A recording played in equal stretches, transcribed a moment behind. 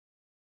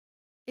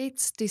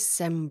It's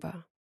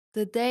December.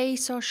 The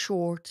days are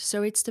short,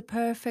 so it's the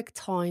perfect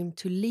time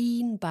to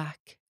lean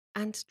back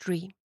and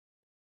dream.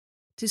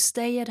 To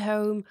stay at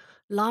home,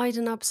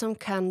 lighten up some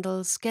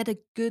candles, get a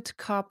good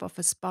cup of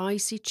a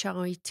spicy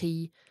chai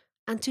tea,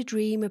 and to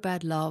dream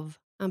about love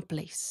and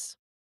bliss.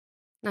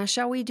 Now,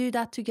 shall we do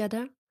that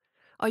together?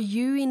 Are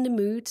you in the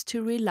mood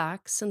to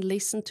relax and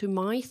listen to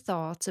my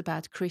thoughts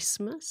about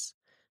Christmas,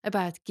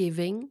 about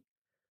giving,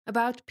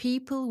 about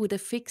people with a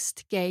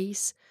fixed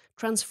gaze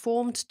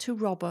transformed to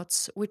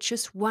robots with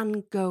just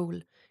one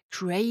goal,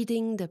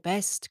 creating the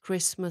best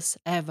Christmas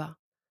ever?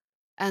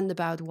 And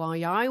about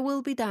why I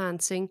will be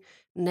dancing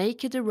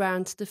naked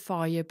around the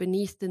fire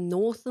beneath the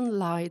northern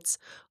lights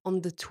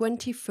on the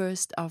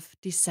 21st of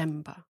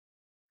December.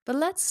 But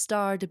let's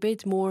start a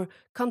bit more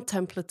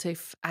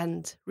contemplative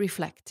and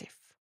reflective.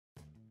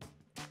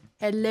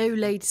 Hello,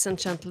 ladies and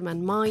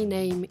gentlemen. My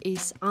name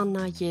is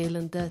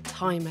Annajelen, the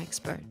time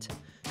expert.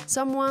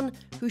 Someone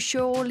who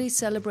surely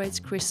celebrates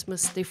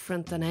Christmas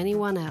different than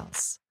anyone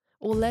else.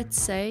 Or let's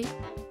say,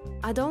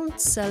 I don't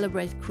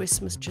celebrate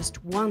Christmas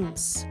just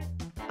once.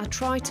 I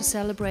try to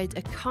celebrate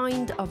a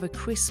kind of a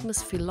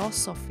Christmas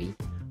philosophy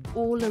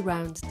all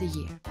around the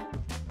year.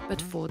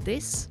 But for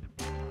this,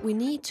 we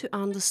need to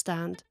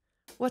understand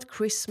what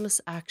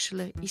Christmas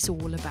actually is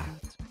all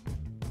about.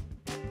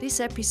 This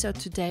episode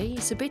today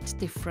is a bit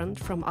different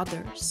from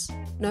others.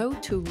 No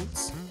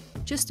tools,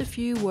 just a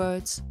few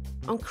words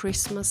on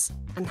Christmas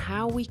and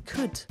how we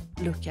could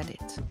look at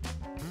it.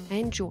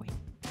 Enjoy.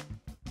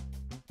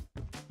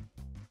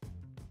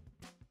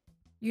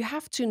 You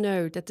have to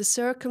know that the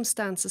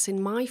circumstances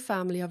in my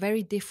family are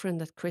very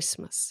different at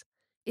Christmas.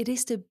 It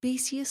is the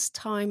busiest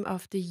time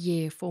of the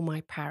year for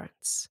my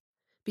parents,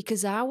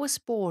 because I was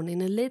born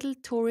in a little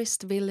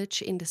tourist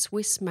village in the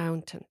Swiss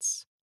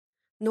mountains.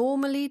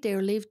 Normally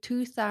there live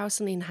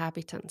 2,000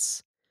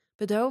 inhabitants,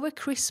 but over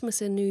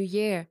Christmas and New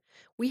Year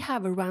we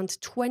have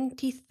around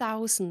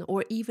 20,000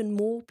 or even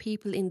more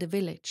people in the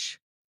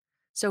village.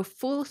 So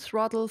full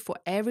throttle for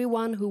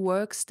everyone who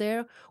works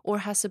there or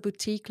has a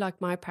boutique like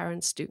my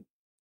parents do.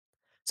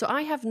 So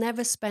I have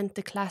never spent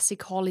the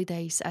classic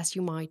holidays as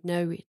you might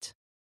know it.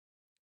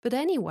 But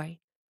anyway,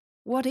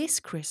 what is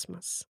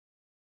Christmas?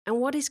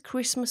 And what is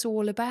Christmas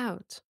all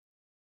about?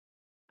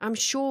 I'm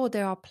sure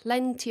there are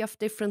plenty of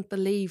different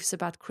beliefs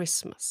about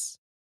Christmas.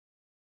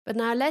 But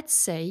now let's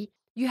say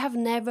you have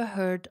never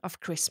heard of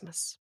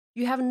Christmas.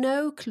 You have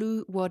no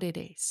clue what it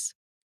is.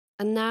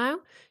 And now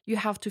you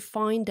have to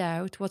find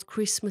out what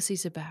Christmas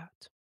is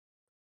about.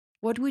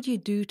 What would you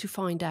do to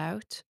find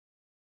out?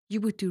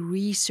 You would do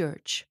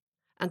research.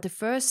 And the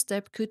first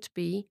step could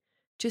be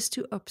just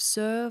to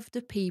observe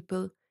the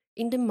people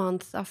in the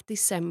month of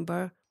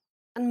December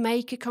and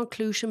make a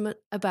conclusion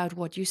about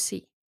what you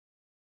see.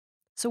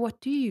 So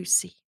what do you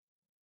see?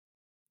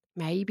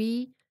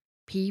 Maybe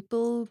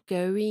people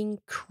going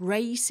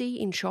crazy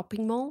in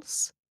shopping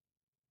malls?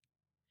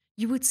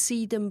 You would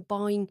see them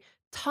buying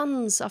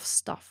tons of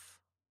stuff,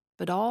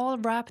 but all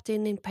wrapped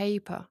in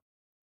paper.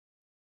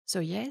 So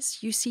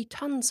yes, you see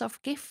tons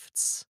of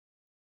gifts.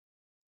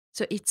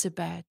 So it's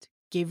about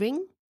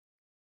giving.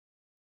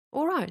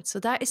 All right, so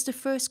that is the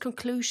first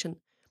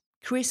conclusion.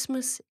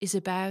 Christmas is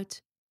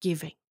about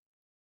giving.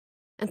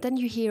 And then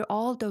you hear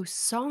all those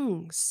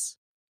songs.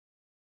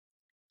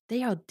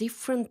 They are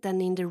different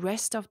than in the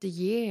rest of the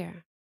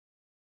year.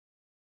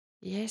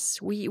 Yes,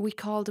 we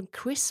call them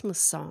Christmas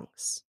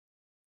songs.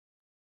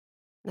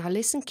 Now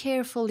listen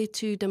carefully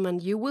to them and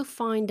you will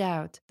find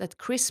out that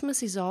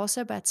Christmas is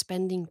also about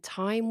spending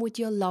time with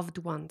your loved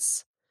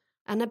ones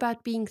and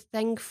about being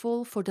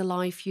thankful for the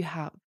life you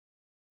have.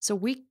 So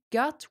we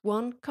got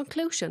one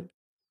conclusion.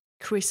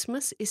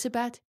 Christmas is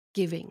about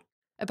giving,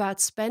 about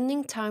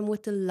spending time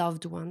with the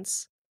loved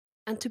ones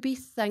and to be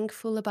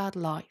thankful about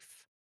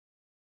life.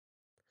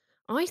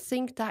 I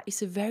think that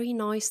is a very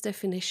nice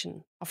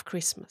definition of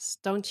Christmas,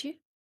 don't you?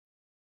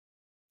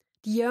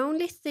 The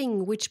only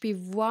thing which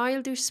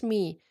bewilders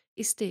me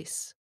is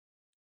this.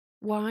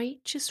 Why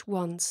just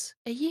once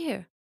a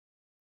year?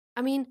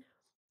 I mean,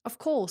 of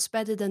course,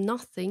 better than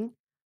nothing,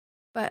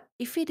 but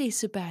if it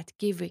is about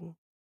giving,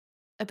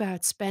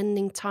 about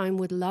spending time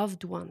with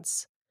loved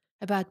ones,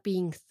 about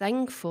being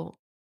thankful,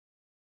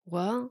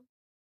 well,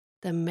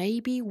 then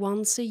maybe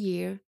once a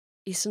year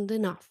isn't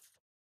enough.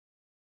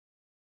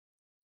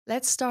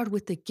 Let's start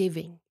with the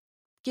giving.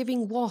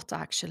 Giving what,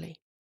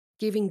 actually?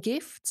 Giving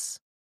gifts?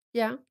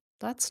 Yeah,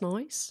 that's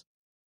nice.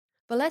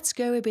 But let's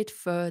go a bit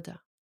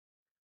further.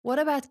 What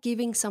about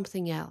giving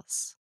something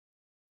else?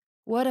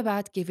 What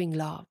about giving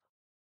love?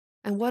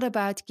 And what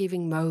about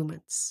giving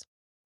moments?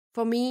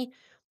 For me,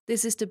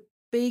 this is the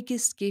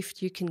biggest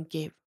gift you can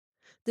give,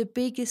 the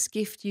biggest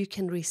gift you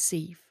can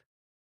receive.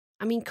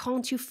 I mean,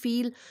 can't you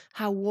feel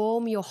how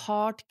warm your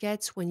heart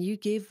gets when you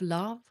give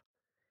love?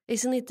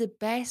 Isn't it the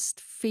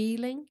best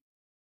feeling?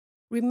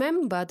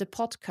 Remember the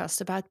podcast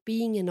about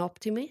being an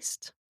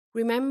optimist?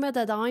 Remember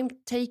that I'm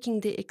taking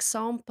the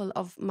example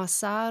of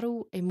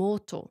Masaru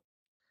Emoto.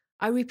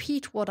 I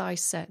repeat what I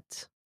said.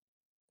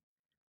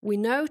 We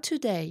know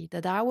today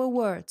that our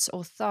words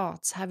or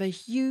thoughts have a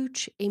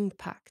huge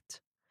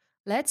impact.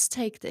 Let's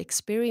take the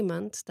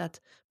experiment that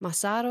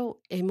Masaru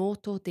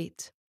Emoto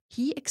did.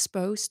 He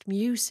exposed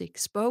music,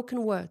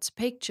 spoken words,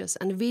 pictures,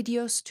 and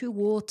videos to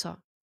water.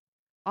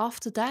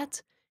 After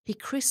that, he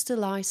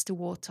crystallized the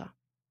water.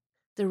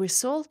 The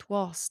result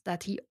was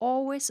that he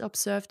always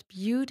observed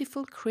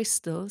beautiful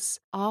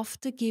crystals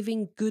after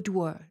giving good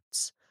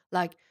words,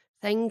 like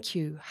thank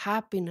you,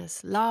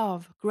 happiness,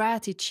 love,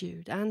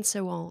 gratitude, and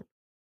so on.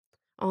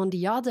 On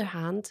the other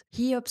hand,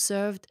 he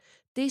observed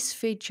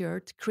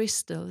disfigured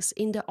crystals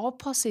in the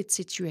opposite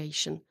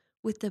situation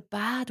with the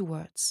bad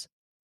words.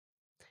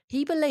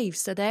 He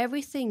believes that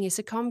everything is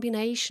a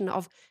combination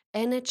of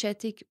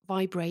energetic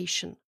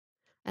vibration.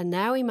 And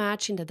now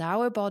imagine that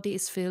our body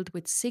is filled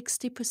with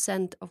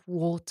 60% of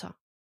water.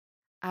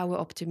 Our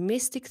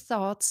optimistic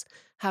thoughts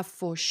have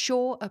for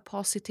sure a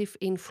positive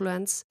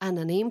influence and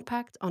an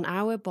impact on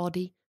our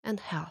body and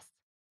health.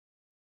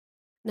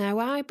 Now,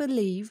 I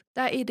believe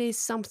that it is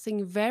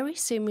something very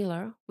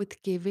similar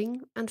with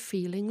giving and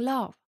feeling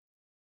love.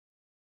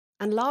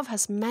 And love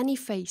has many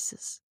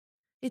faces.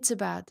 It's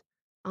about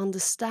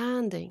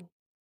understanding,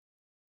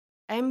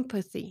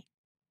 empathy,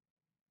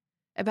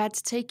 about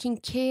taking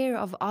care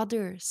of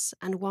others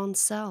and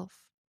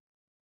oneself.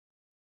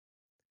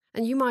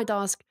 And you might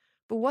ask,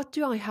 but what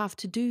do I have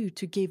to do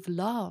to give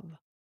love?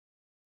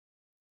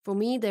 For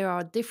me, there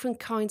are different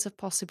kinds of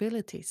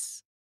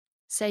possibilities.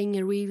 Saying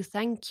a real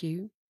thank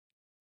you,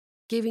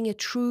 giving a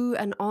true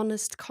and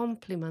honest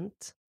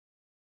compliment,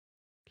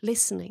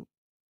 listening,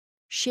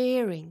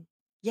 sharing.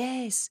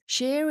 Yes,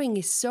 sharing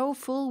is so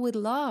full with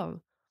love.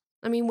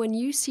 I mean, when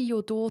you see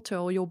your daughter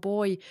or your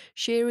boy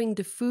sharing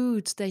the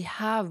food they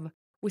have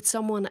with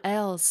someone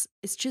else,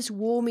 it's just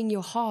warming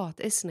your heart,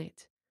 isn't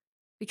it?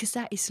 Because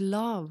that is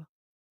love.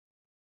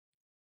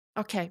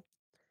 Okay,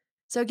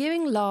 so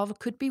giving love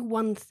could be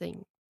one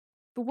thing,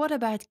 but what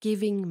about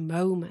giving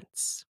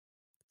moments?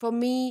 For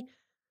me,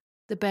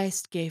 the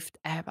best gift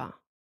ever.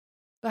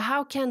 But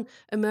how can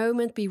a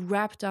moment be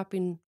wrapped up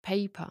in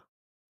paper?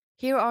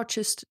 Here are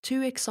just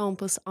two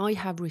examples I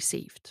have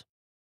received.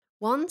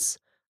 Once,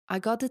 I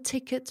got a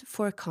ticket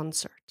for a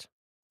concert.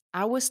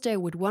 I was there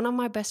with one of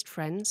my best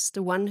friends,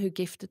 the one who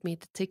gifted me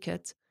the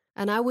ticket,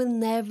 and I will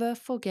never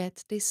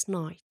forget this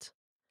night.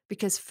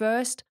 Because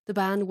first, the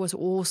band was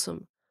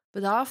awesome,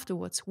 but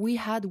afterwards, we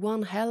had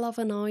one hell of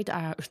a night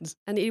out,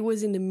 and it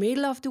was in the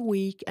middle of the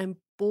week, and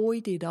boy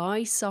did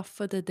I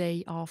suffer the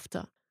day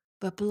after.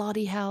 But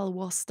bloody hell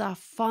was that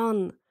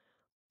fun!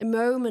 A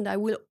moment I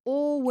will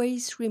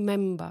always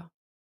remember.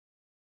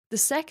 The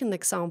second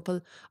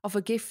example of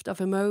a gift of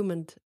a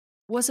moment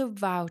was a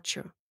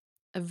voucher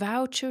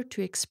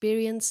to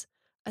experience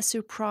a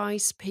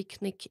surprise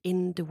picnic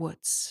in the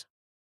woods.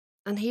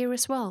 And here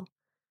as well,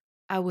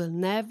 I will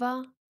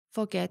never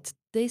forget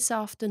this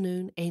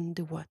afternoon in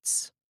the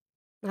woods.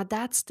 Now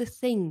that's the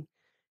thing,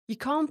 you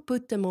can't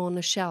put them on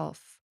a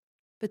shelf,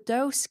 but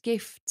those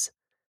gifts,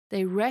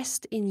 they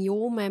rest in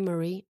your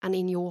memory and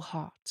in your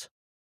heart.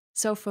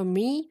 So for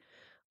me,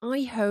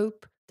 I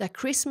hope that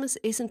Christmas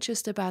isn't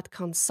just about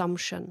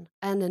consumption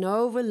and an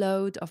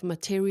overload of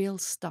material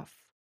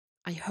stuff.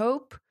 I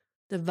hope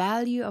the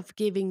value of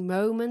giving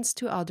moments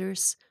to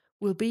others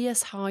will be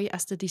as high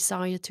as the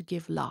desire to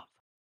give love.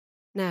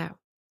 Now,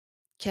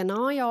 can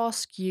I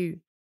ask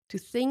you to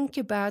think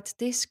about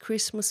this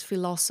Christmas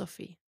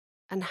philosophy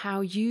and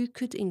how you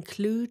could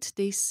include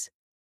this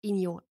in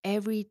your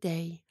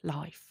everyday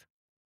life?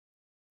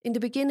 In the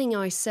beginning,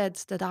 I said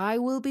that I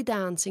will be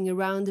dancing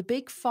around a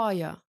big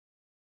fire,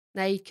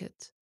 naked,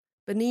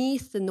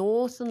 beneath the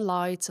northern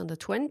lights on the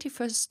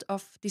 21st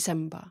of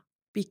December,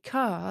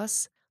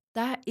 because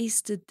that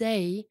is the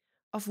day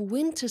of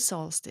winter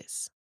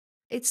solstice.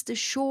 It's the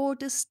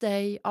shortest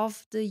day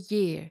of the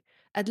year,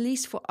 at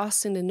least for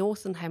us in the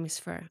northern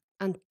hemisphere.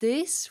 And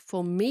this,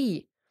 for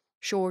me,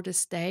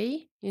 shortest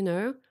day,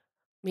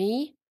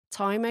 me,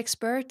 time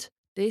expert,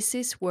 this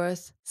is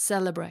worth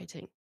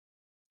celebrating.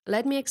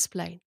 Let me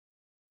explain.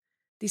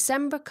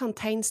 December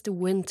contains the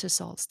winter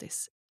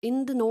solstice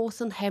in the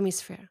northern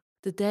hemisphere,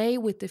 the day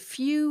with the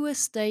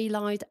fewest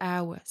daylight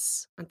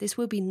hours, and this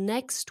will be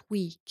next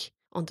week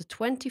on the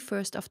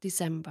 21st of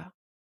December.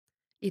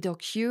 It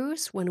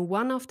occurs when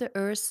one of the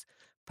Earth's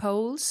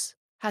poles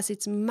has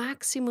its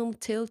maximum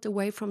tilt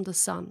away from the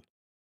sun.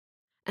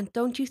 And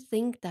don't you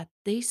think that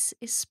this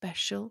is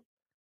special?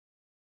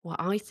 Well,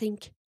 I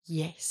think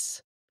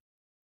yes.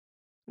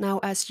 Now,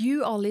 as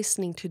you are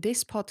listening to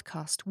this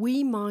podcast,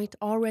 we might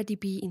already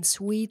be in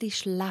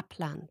Swedish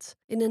Lapland,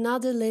 in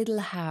another little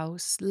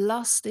house,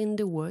 lost in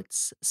the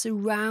woods,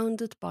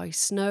 surrounded by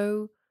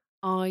snow,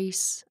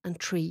 ice, and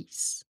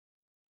trees.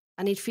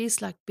 And it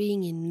feels like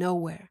being in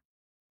nowhere.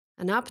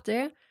 And up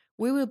there,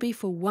 we will be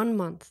for 1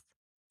 month.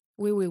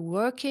 We will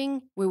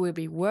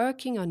be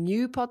working on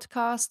new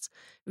podcasts,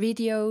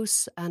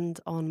 videos, and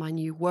on my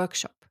new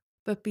workshop.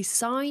 But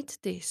beside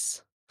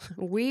this,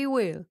 we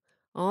will,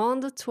 on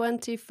the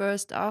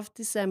 21st of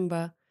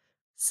December,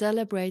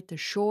 celebrate the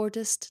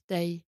shortest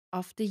day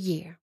of the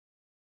year.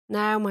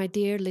 Now, my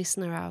dear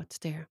listener out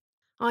there,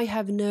 I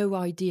have no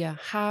idea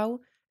how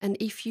and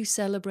if you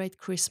celebrate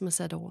Christmas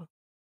at all.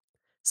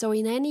 So,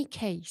 in any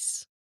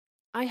case,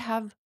 I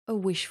have a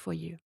wish for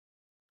you.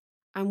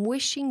 I'm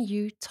wishing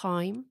you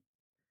time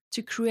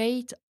to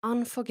create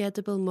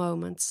unforgettable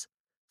moments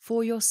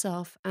for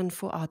yourself and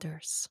for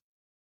others.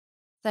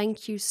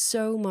 Thank you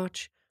so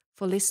much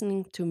for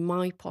listening to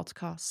my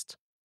podcast.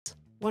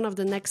 One of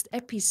the next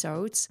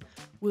episodes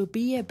will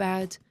be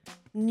about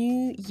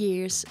New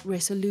Year's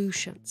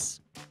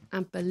resolutions.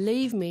 And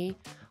believe me,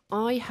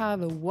 I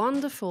have a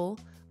wonderful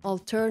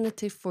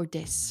alternative for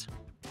this.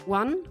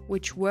 One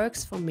which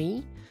works for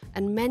me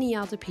and many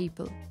other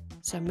people.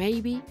 So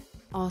maybe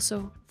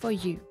also for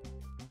you.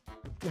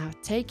 Now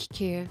take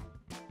care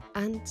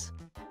and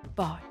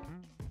bye.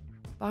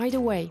 By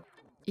the way,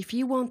 if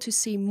you want to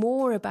see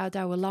more about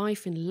our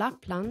life in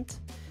Lapland,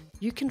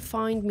 you can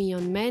find me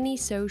on many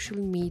social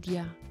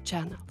media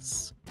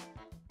channels.